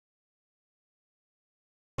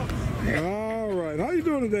All right. How you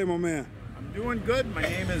doing today, my man? I'm doing good. My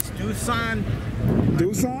name is Doosan.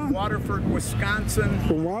 Doosan? Waterford, Wisconsin.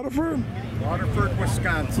 From Waterford? Waterford,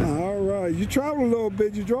 Wisconsin. All right. You traveled a little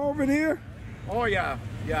bit. You drove in here? Oh, yeah.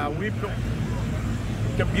 Yeah,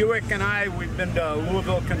 the Buick and we've been to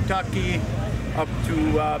Louisville, Kentucky, up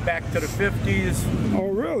to back to the 50s. Oh,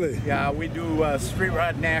 really? Yeah, we do street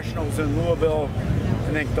rod nationals in Louisville,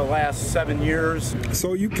 I think the last 7 years.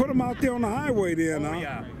 So you put them out there on the highway then, huh?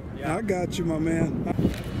 Yeah. Yeah. I got you, my man.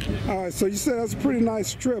 All right, so you said that's a pretty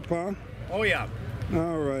nice trip, huh? Oh, yeah.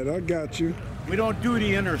 All right, I got you. We don't do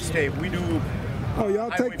the interstate. We do Oh,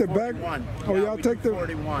 y'all take the 41. back. Oh, yeah, y'all take the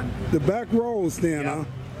 41. The back roads then, Yeah. huh?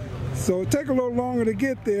 So it take a little longer to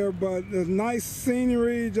get there, but there's nice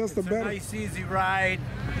scenery, just It's a better. nice, easy ride.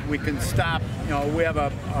 We can stop. You know, we have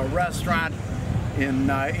a restaurant in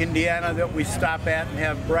Indiana that we stop at and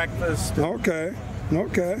have breakfast. Okay.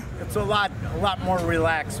 Okay. It's a lot more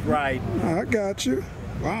relaxed ride. I got you.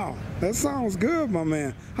 Wow, that sounds good, my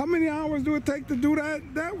man. How many hours do it take to do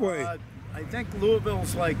that way? I think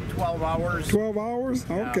Louisville's like 12 hours. 12 hours?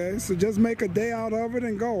 Yeah. Okay, so just make a day out of it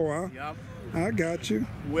and go, huh? Yep. I got you.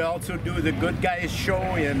 We also do the Good Guys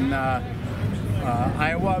show in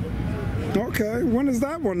Iowa. Okay, when is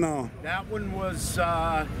that one now? That one was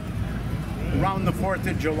around the 4th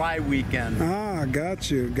of July weekend. Ah, got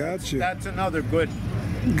you, got you. That's another good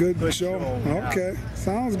show. yeah. Okay,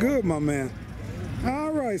 sounds good, my man.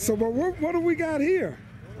 All right, so but what do we got here?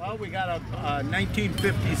 Well, we got a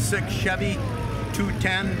 1956 Chevy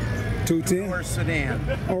 210. 210? Two-door sedan.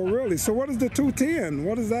 Oh, really? So what is the 210?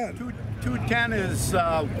 What is that? 210 is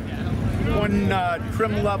one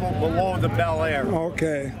trim level below the Bel Air.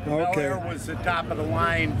 Okay, Bel Air was the top of the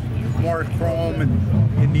line, more chrome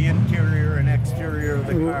in the interior and exterior of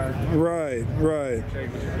the car. Right, right.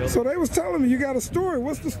 So they was telling me you got a story.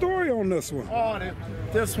 What's the story on this one? Oh,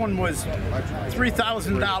 this one was a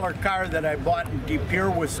 $3,000 car that I bought in De Pere,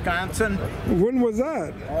 Wisconsin. When was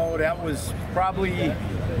that? Oh, that was probably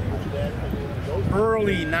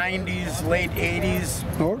early 90s, late 80s.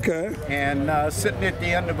 Okay. And sitting at the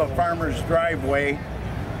end of a farmer's driveway.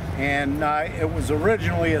 And it was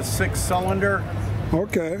originally a 6-cylinder.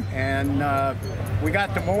 Okay. And we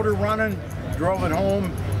got the motor running, drove it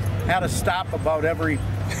home, had to stop about every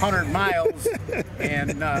 100 miles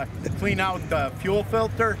and clean out the fuel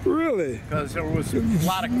filter. Really? Because there was a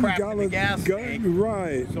lot of crap in the gas tank.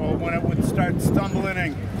 Right. So when it would start stumbling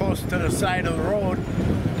and close to the side of the road,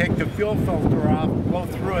 take the fuel filter off, blow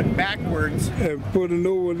through it backwards. And put a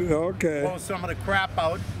new one, okay. Blow some of the crap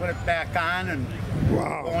out, put it back on, and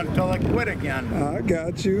wow. go until it quit again. I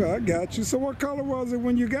got you, I got you. So what color was it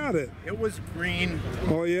when you got it? It was green.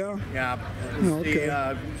 Oh, yeah? Yeah. It was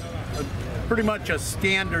okay. Pretty much a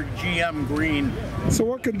standard GM green. So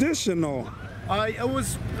what condition though? It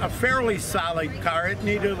was a fairly solid car. It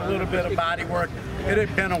needed a little bit of body work. It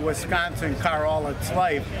had been a Wisconsin car all its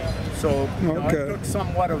life, so it took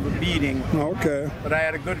somewhat of a beating. Okay. But I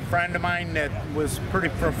had a good friend of mine that was pretty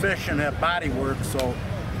proficient at body work, so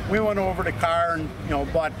we went over the car and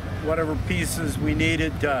bought whatever pieces we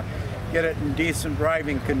needed to get it in decent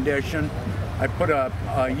driving condition. I put a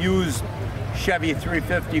used Chevy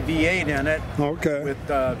 350 V8 in it. Okay. With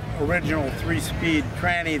the original 3-speed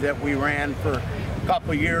tranny that we ran for a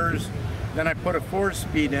couple years. Then I put a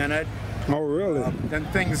 4-speed in it. Oh, really? Then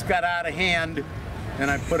things got out of hand,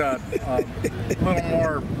 and I put a little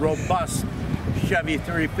more robust Chevy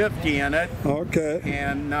 350 in it. Okay.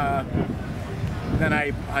 And then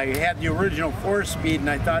I had the original 4-speed, and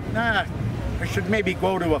I thought, nah, I should maybe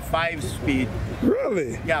go to a 5-speed.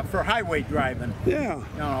 Really? Yeah, for highway driving. Yeah.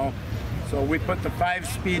 So we put the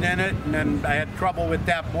 5-speed in it, and then I had trouble with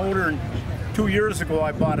that motor. And 2 years ago,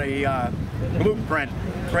 I bought a Blueprint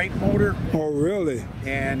crate motor. Oh, really?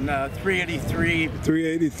 And 383.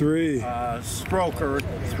 383. Stroker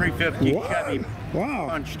 350 what? Chevy. Wow.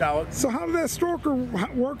 Punched out. So how did that stroker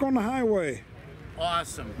work on the highway?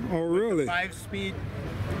 Awesome. Oh, really? 5-speed,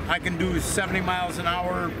 I can do 70 miles an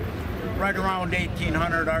hour, right around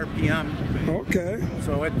 1,800 RPM. Okay.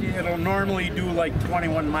 So it'll normally do like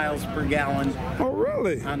 21 miles per gallon. Oh,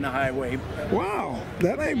 really? On the highway. Wow,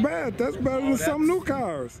 that ain't bad. That's better than some new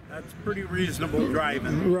cars. That's pretty reasonable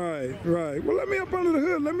driving. Right, right. Well, let me up under the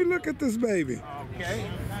hood. Let me look at this baby. Okay.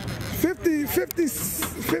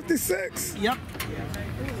 56. Yep.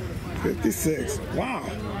 56. Wow.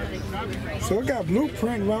 So it got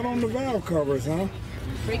Blueprint right on the valve covers, huh?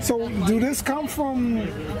 So do this come from,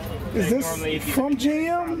 is this from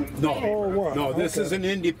GM? No. Or what? No, this is an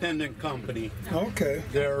independent company. Okay.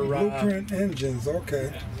 They're Blueprint engines,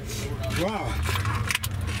 okay. Wow.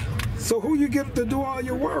 So who you get to do all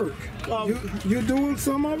your work? You doing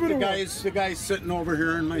some of it? The guy's sitting over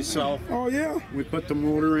here and myself. Oh yeah. We put the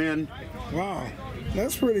motor in. Wow,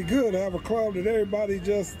 that's pretty good to have a club that everybody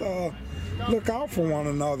just look out for one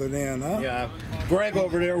another then, huh? Yeah. Greg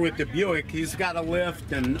over there with the Buick, he's got a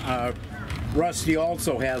lift, and Rusty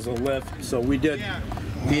also has a lift. So we did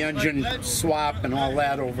the engine swap and all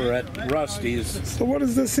that over at Rusty's. So what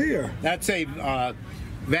is this here? That's a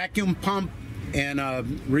vacuum pump and a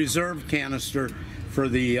reserve canister for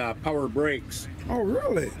the power brakes. Oh,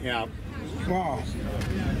 really? Yeah. Wow.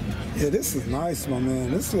 Yeah, this is nice, my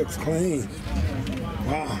man. This looks clean.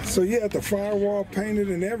 Wow. So you had the firewall painted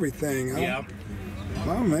and everything, huh? Yep.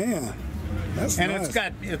 Oh man, that's and nice.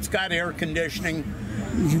 it's got air conditioning.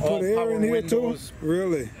 You put air in here windows. too?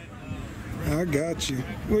 Really? I got you.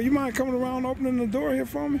 Well, you mind coming around opening the door here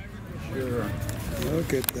for me? Sure.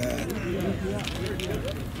 Look at that.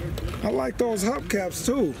 I like those hubcaps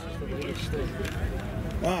too.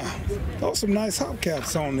 Wow, those some nice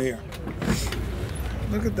hubcaps on there.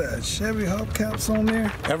 Look at that, Chevy hubcaps on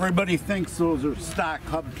there. Everybody thinks those are stock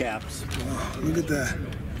hubcaps. Wow, look at that.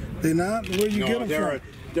 They're not? Where you get them from?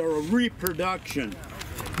 They're a reproduction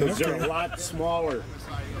because they're a lot smaller.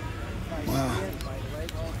 Wow.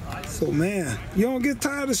 So man, you don't get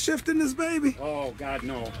tired of shifting this baby? Oh God,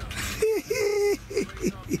 no.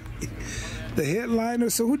 The headliner.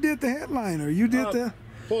 So who did the headliner? You did the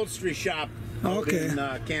upholstery shop. Okay. In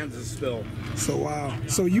Kansasville. So wow.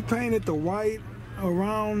 So you painted the white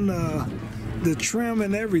around the trim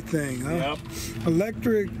and everything, huh? Yep.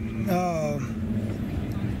 Electric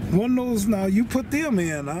windows. Now you put them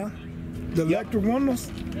in, huh? The electric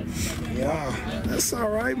windows. Yep. Wow, that's all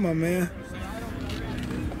right, my man.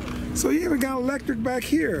 So you even got electric back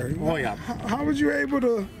here. Oh yeah. How was you able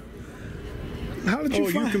to? How did you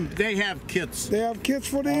find? They have kits. They have kits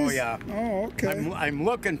for these? Oh yeah. Oh okay. I'm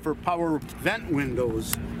looking for power vent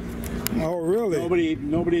windows. Oh really?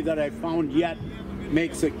 Nobody that I found yet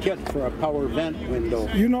makes a kit for a power vent window.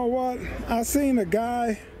 You know what? I seen a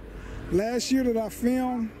guy last year that I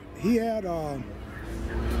filmed. He had it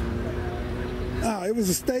was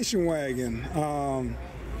a station wagon.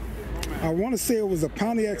 I want to say it was a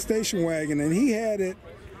Pontiac station wagon, and he had it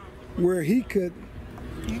where he could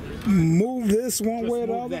move this one way or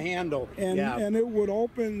the other. The handle. And it would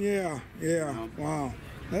open. Yeah. Wow.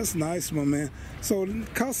 That's nice, my man. So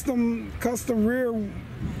custom rear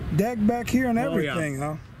deck back here and everything,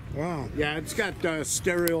 huh? Wow. Yeah, it's got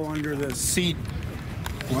stereo under the seat.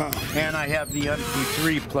 Wow. And I have the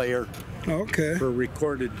MP3 player. Okay. For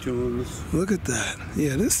recorded tunes. Look at that.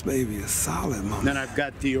 Yeah, this baby is solid, man. Then I've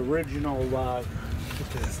got the original,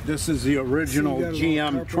 this is the original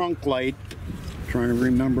GM trunk light. Trying to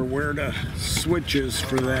remember where the switch is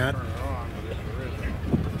for that.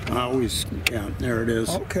 There it is.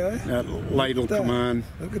 Okay. That light will come on.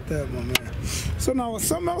 Look at that, my man. So now,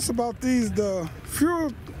 something else about these, the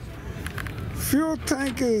fuel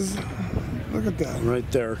tank is, look at that. Right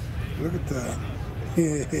there. Look at that.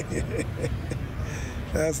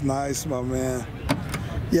 That's nice, my man.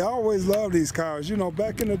 Yeah, I always love these cars. You know,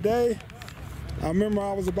 back in the day, I remember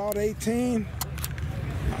I was about 18.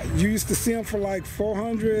 You used to see them for like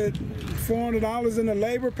 $400 in the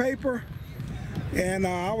labor paper. And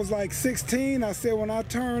I was like 16. I said when I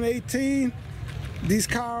turn 18, these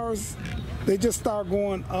cars, they just start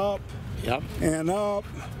going up and up.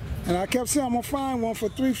 And I kept saying I'm gonna find one for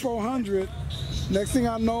 $300-400. Next thing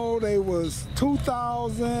I know, they was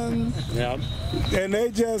 2,000. Yep. And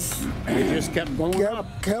they just kept going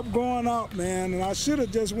up. Kept going up, man. And I should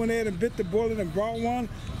have just went ahead and bit the bullet and brought one,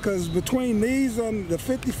 because between these and the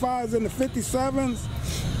 55s and the 57s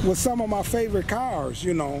was some of my favorite cars,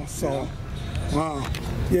 you know. So, wow.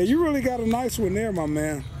 Yeah, you really got a nice one there, my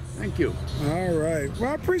man. Thank you. All right.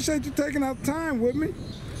 Well, I appreciate you taking out time with me.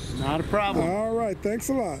 Not a problem. All right. Thanks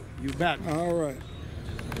a lot. You bet. All right.